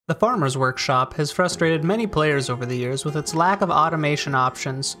The Farmer's Workshop has frustrated many players over the years with its lack of automation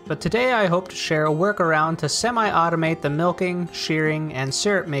options, but today I hope to share a workaround to semi-automate the milking, shearing, and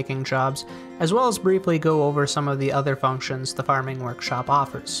syrup making jobs, as well as briefly go over some of the other functions the Farming Workshop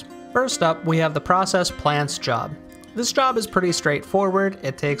offers. First up, we have the Process Plants job. This job is pretty straightforward.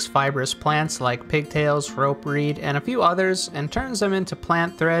 It takes fibrous plants like pigtails, rope reed, and a few others and turns them into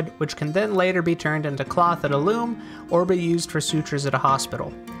plant thread, which can then later be turned into cloth at a loom or be used for sutures at a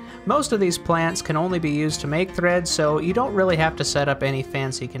hospital. Most of these plants can only be used to make thread, so you don't really have to set up any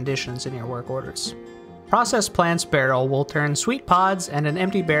fancy conditions in your work orders. Process Plants barrel will turn sweet pods and an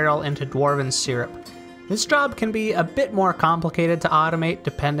empty barrel into dwarven syrup. This job can be a bit more complicated to automate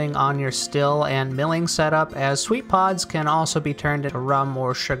depending on your still and milling setup, as sweet pods can also be turned into rum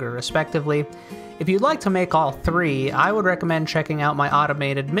or sugar respectively. If you'd like to make all three, I would recommend checking out my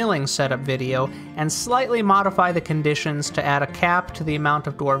automated milling setup video and slightly modify the conditions to add a cap to the amount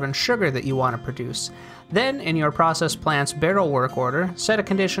of dwarven sugar that you want to produce. Then, in your Process Plants barrel work order, set a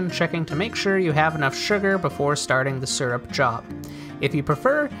condition checking to make sure you have enough sugar before starting the syrup job. If you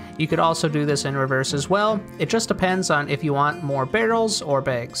prefer, you could also do this in reverse as well. It just depends on if you want more barrels or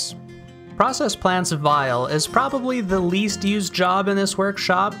bags. Process Plants vial is probably the least used job in this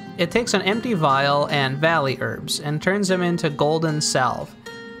workshop. It takes an empty vial and valley herbs and turns them into golden salve.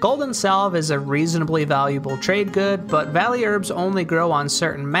 Golden salve is a reasonably valuable trade good, but valley herbs only grow on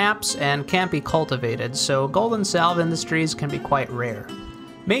certain maps and can't be cultivated, so golden salve industries can be quite rare.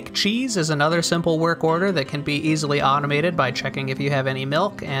 Make cheese is another simple work order that can be easily automated by checking if you have any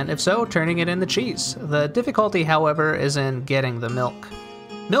milk, and if so, turning it into cheese. The difficulty, however, is in getting the milk.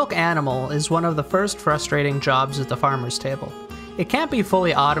 Milk animal is one of the first frustrating jobs at the farmer's table. It can't be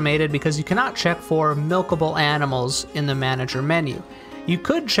fully automated because you cannot check for milkable animals in the manager menu. You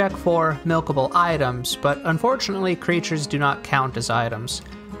could check for milkable items, but unfortunately creatures do not count as items.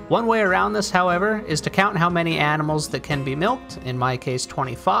 One way around this, however, is to count how many animals that can be milked, in my case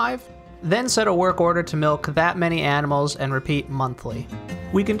 25, then set a work order to milk that many animals and repeat monthly.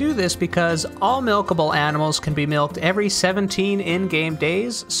 We can do this because all milkable animals can be milked every 17 in-game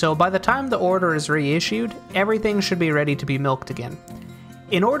days, so by the time the order is reissued, everything should be ready to be milked again.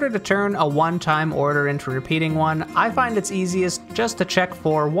 In order to turn a one-time order into a repeating one, I find it's easiest just to check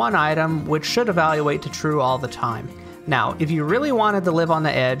for one item, which should evaluate to true all the time. Now, if you really wanted to live on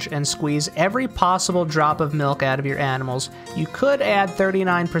the edge and squeeze every possible drop of milk out of your animals, you could add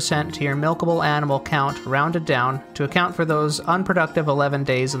 39% to your milkable animal count rounded down to account for those unproductive 11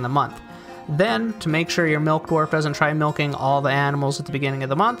 days in the month. Then, to make sure your milk dwarf doesn't try milking all the animals at the beginning of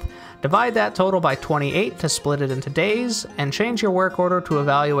the month, divide that total by 28 to split it into days, and change your work order to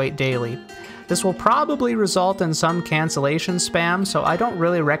evaluate daily. This will probably result in some cancellation spam, so I don't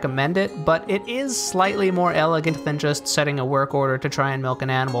really recommend it, but it is slightly more elegant than just setting a work order to try and milk an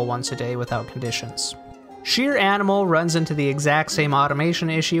animal once a day without conditions. Shear animal runs into the exact same automation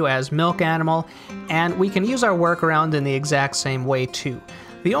issue as milk animal, and we can use our workaround in the exact same way too.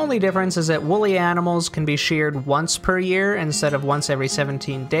 The only difference is that woolly animals can be sheared once per year instead of once every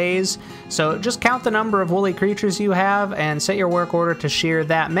 17 days, so just count the number of woolly creatures you have and set your work order to shear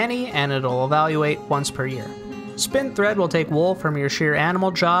that many, and it'll evaluate once per year. Spin thread will take wool from your shear animal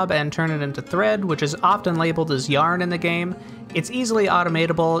job and turn it into thread, which is often labeled as yarn in the game. It's easily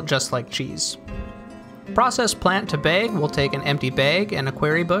automatable, just like cheese. Process Plant to bag will take an empty bag and a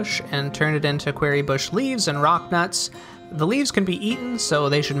query bush and turn it into query bush leaves and rock nuts. The leaves can be eaten, so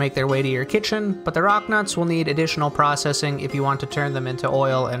they should make their way to your kitchen, but the rock nuts will need additional processing if you want to turn them into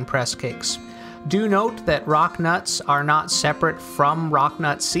oil and press cakes. Do note that rock nuts are not separate from rock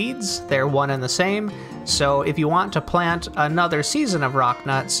nut seeds, they're one and the same, so if you want to plant another season of rock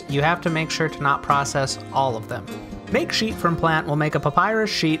nuts, you have to make sure to not process all of them. Make sheet from plant will make a papyrus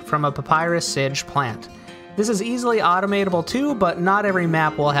sheet from a papyrus sedge plant. This is easily automatable too, but not every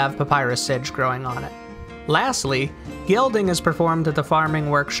map will have papyrus sedge growing on it. Lastly, gelding is performed at the Farming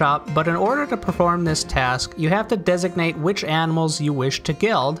Workshop, but in order to perform this task, you have to designate which animals you wish to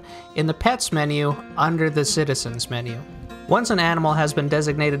geld in the Pets menu under the Citizens menu. Once an animal has been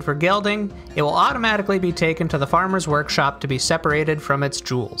designated for gelding, it will automatically be taken to the Farmer's Workshop to be separated from its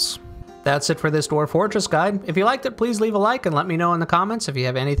jewels. That's it for this Dwarf Fortress guide. If you liked it, please leave a like and let me know in the comments if you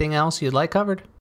have anything else you'd like covered.